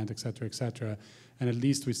 121 compliant, et cetera, and at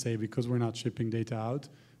least we say, because we're not shipping data out,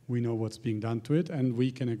 we know what's being done to it, and we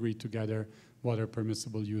can agree together what are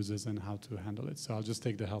permissible uses and how to handle it. So I'll just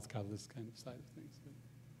take the Health Catalyst kind of side of things.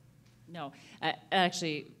 No, it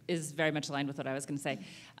actually is very much aligned with what I was going to say.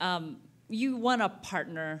 You want to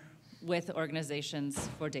partner with organizations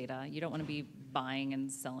for data. You don't want to be buying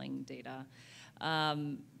and selling data.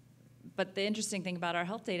 But the interesting thing about our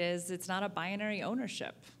health data is it's not a binary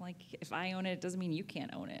ownership. Like, if I own it, it doesn't mean you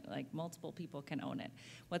can't own it. Like, multiple people can own it.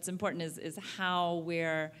 What's important is how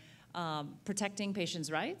we're protecting patients'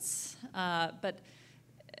 rights. But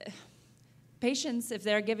patients, if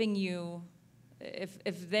they're giving you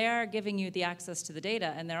the access to the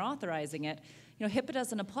data and they're authorizing it, HIPAA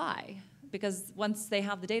doesn't apply, because once they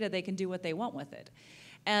have the data, they can do what they want with it.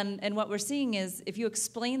 And what we're seeing is, if you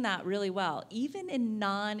explain that really well, even in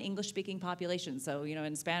non-English speaking populations, so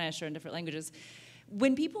in Spanish or in different languages,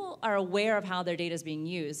 when people are aware of how their data is being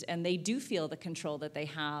used and they do feel the control that they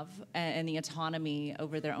have and the autonomy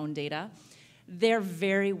over their own data, they're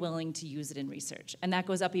very willing to use it in research. And that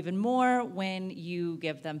goes up even more when you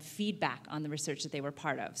give them feedback on the research that they were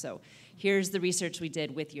part of. So here's the research we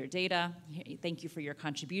did with your data. Thank you for your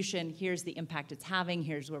contribution. Here's the impact it's having.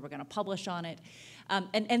 Here's where we're going to publish on it.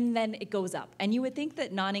 And then it goes up. And you would think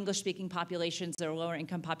that non-English speaking populations or lower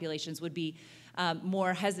income populations would be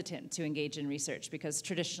more hesitant to engage in research, because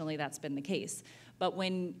traditionally that's been the case. But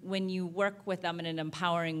when you work with them in an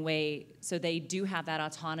empowering way, so they do have that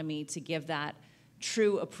autonomy to give that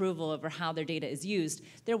true approval over how their data is used,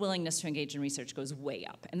 their willingness to engage in research goes way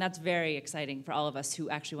up. And that's very exciting for all of us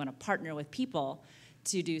who actually want to partner with people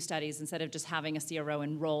to do studies instead of just having a CRO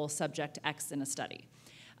enroll subject X in a study.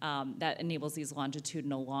 That enables these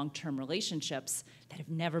longitudinal, long-term relationships that have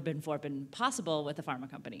never before been possible with a pharma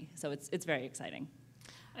company. So it's very exciting.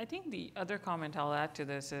 I think the other comment I'll add to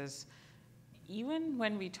this is, even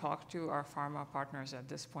when we talk to our pharma partners at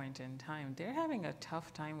this point in time, they're having a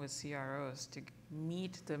tough time with CROs to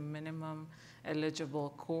meet the minimum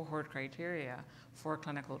eligible cohort criteria for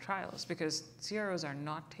clinical trials, because CROs are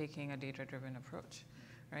not taking a data-driven approach,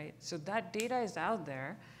 right? So that data is out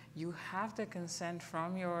there. You have the consent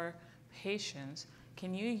from your patients.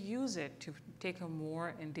 Can you use it to take a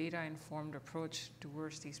more data-informed approach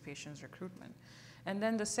towards these patients' recruitment? And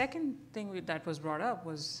then the second thing that was brought up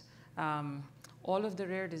was all of the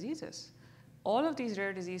rare diseases. All of these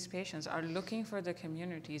rare disease patients are looking for the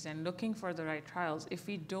communities and looking for the right trials. If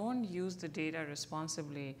we don't use the data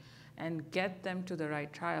responsibly and get them to the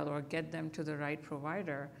right trial or get them to the right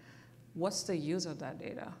provider, what's the use of that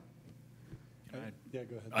data? Yeah,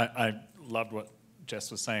 go ahead. I loved what Jess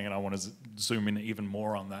was saying, and I want to zoom in even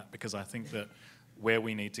more on that, because I think that where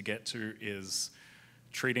we need to get to is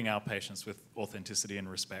treating our patients with authenticity and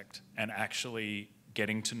respect, and actually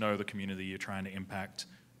getting to know the community you're trying to impact,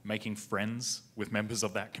 making friends with members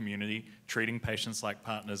of that community, treating patients like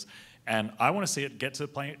partners. And I want to see it get to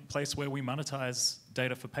a place where we monetize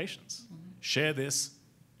data for patients. Mm-hmm. Share this,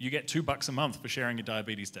 you get $2 a month for sharing your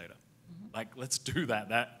diabetes data. Mm-hmm. Like, let's do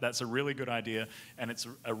that. That's a really good idea, and it's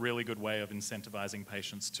a really good way of incentivizing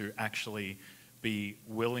patients to actually be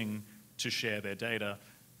willing to share their data,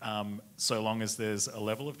 so long as there's a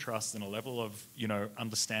level of trust and a level of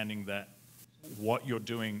understanding that what you're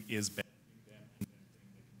doing is benefiting them.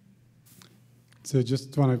 So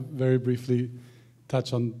just want to very briefly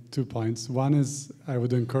touch on 2 points. One is, I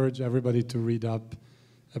would encourage everybody to read up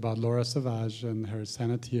about Laura Savage and her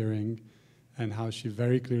Senate hearing, and how she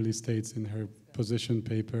very clearly states in her position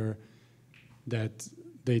paper that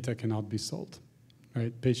data cannot be sold,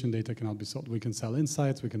 right? Patient data cannot be sold. We can sell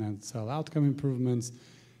insights, we can sell outcome improvements,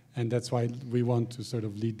 and that's why we want to sort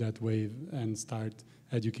of lead that wave and start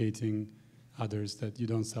educating others that you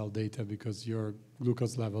don't sell data because your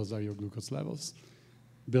glucose levels are your glucose levels.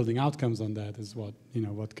 Building outcomes on that is what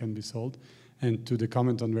can be sold. And to the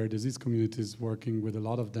comment on rare disease communities, working with a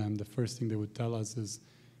lot of them, the first thing they would tell us is,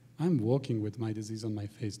 I'm walking with my disease on my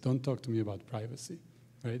face. Don't talk to me about privacy,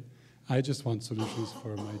 right? I just want solutions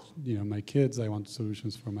for my kids. I want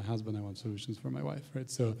solutions for my husband. I want solutions for my wife,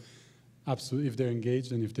 right? So absolutely, if they're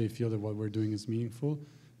engaged and if they feel that what we're doing is meaningful,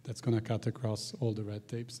 that's going to cut across all the red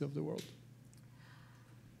tapes of the world.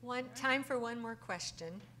 Time for one more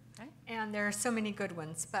question. Okay. And there are so many good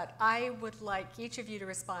ones, but I would like each of you to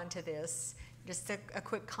respond to this. Just a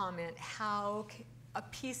quick comment. How a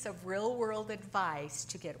piece of real-world advice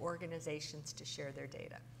to get organizations to share their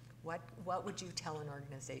data. What would you tell an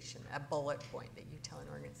organization, a bullet point that you tell an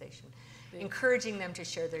organization, encouraging them to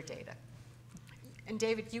share their data? And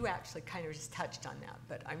David, you actually kind of just touched on that,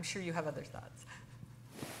 but I'm sure you have other thoughts.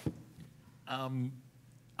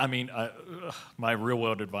 My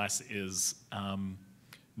real-world advice is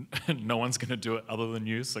no one's going to do it other than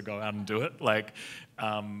you, so go out and do it.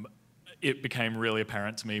 It became really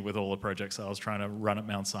apparent to me with all the projects I was trying to run at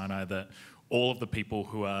Mount Sinai that all of the people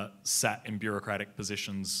who are sat in bureaucratic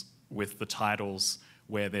positions with the titles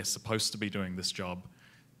where they're supposed to be doing this job,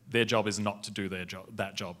 their job is not to do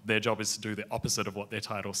that job. Their job is to do the opposite of what their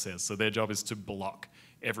title says. So their job is to block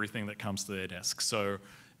everything that comes to their desk. So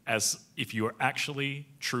if you are actually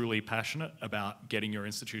truly passionate about getting your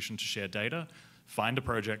institution to share data, find a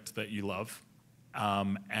project that you love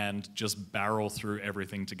and just barrel through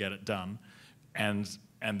everything to get it done. And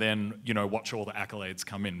then, watch all the accolades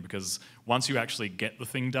come in, because once you actually get the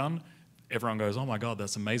thing done, everyone goes, oh my God,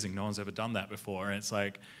 that's amazing. No one's ever done that before. And it's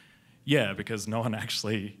like, yeah, because no one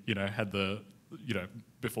actually, had the,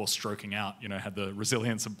 before stroking out, had the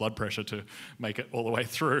resilience and blood pressure to make it all the way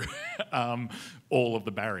through all of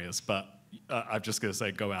the barriers. But I'm just going to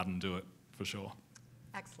say, go out and do it for sure.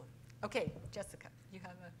 Excellent. Okay, Jessica, you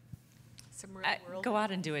have some real world. Go out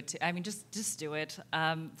and do it too. I mean, just do it.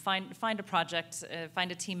 Find a project,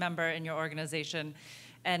 find a team member in your organization,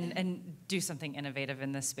 and do something innovative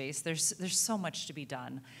in this space. There's so much to be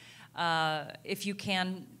done. If you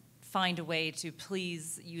can find a way to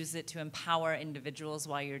please use it to empower individuals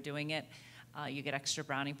while you're doing it, you get extra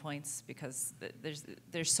brownie points, because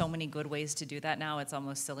there's so many good ways to do that now. It's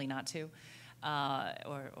almost silly not to,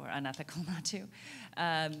 or unethical not to.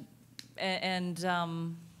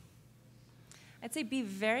 I'd say be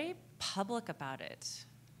very public about it.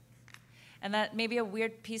 And that may be a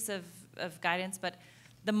weird piece of guidance, but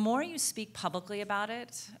the more you speak publicly about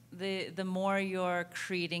it, the more you're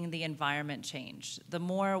creating the environment change. The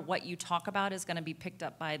more what you talk about is going to be picked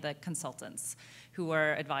up by the consultants who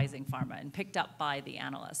are advising pharma, and picked up by the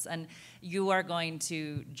analysts. And you are going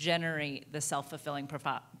to generate the self-fulfilling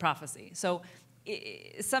prophecy. So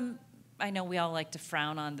I know we all like to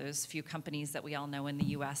frown on those few companies that we all know in the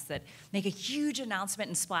US that make a huge announcement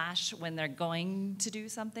and splash when they're going to do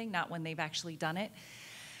something, not when they've actually done it.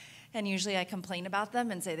 And usually I complain about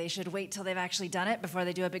them and say they should wait till they've actually done it before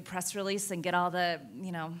they do a big press release and get all the,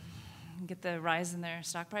 get the rise in their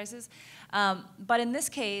stock prices. But in this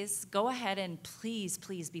case, go ahead and please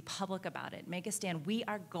be public about it. Make a stand. We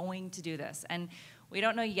are going to do this. And we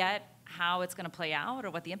don't know yet how it's going to play out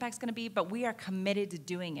or what the impact's going to be, but we are committed to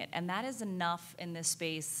doing it. And that is enough in this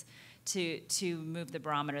space to move the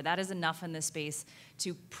barometer. That is enough in this space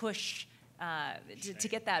to push, to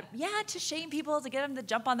get that, to shame people, to get them to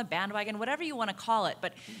jump on the bandwagon, whatever you want to call it.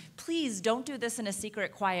 But please don't do this in a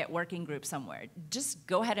secret, quiet working group somewhere. Just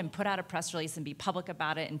go ahead and put out a press release and be public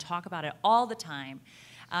about it and talk about it all the time.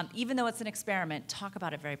 Even though it's an experiment, talk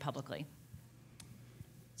about it very publicly.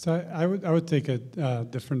 So I would take a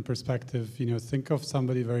different perspective. Think of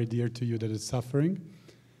somebody very dear to you that is suffering,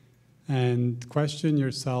 and question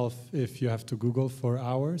yourself if you have to Google for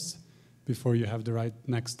hours before you have the right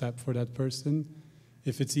next step for that person.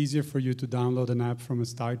 If it's easier for you to download an app from a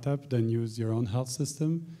startup than use your own health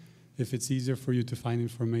system. If it's easier for you to find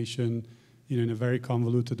information in a very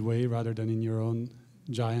convoluted way rather than in your own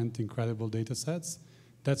giant, incredible data sets.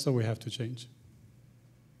 That's what we have to change.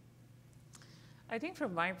 I think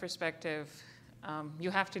from my perspective,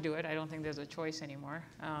 you have to do it. I don't think there's a choice anymore.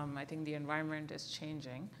 I think the environment is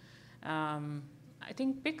changing. I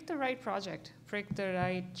think pick the right project, pick the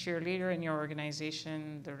right cheerleader in your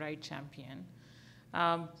organization, the right champion.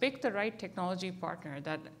 Pick the right technology partner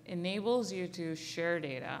that enables you to share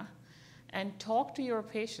data, and talk to your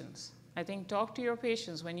patients. I think talk to your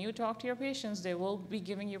patients. When you talk to your patients, they will be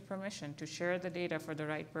giving you permission to share the data for the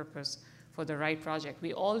right purpose, for the right project.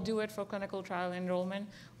 We all do it for clinical trial enrollment.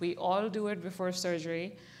 We all do it before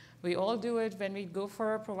surgery. We all do it when we go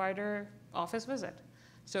for a provider office visit.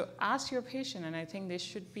 So ask your patient, and I think they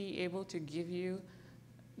should be able to give you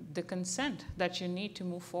the consent that you need to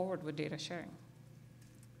move forward with data sharing.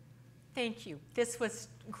 Thank you. This was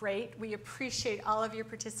great. We appreciate all of your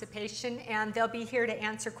participation, and they'll be here to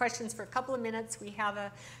answer questions for a couple of minutes. We have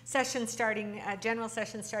a session starting, a general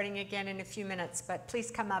session starting again in a few minutes, but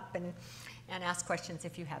please come up and ask questions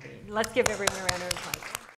if you have any. Let's give everyone a round of applause.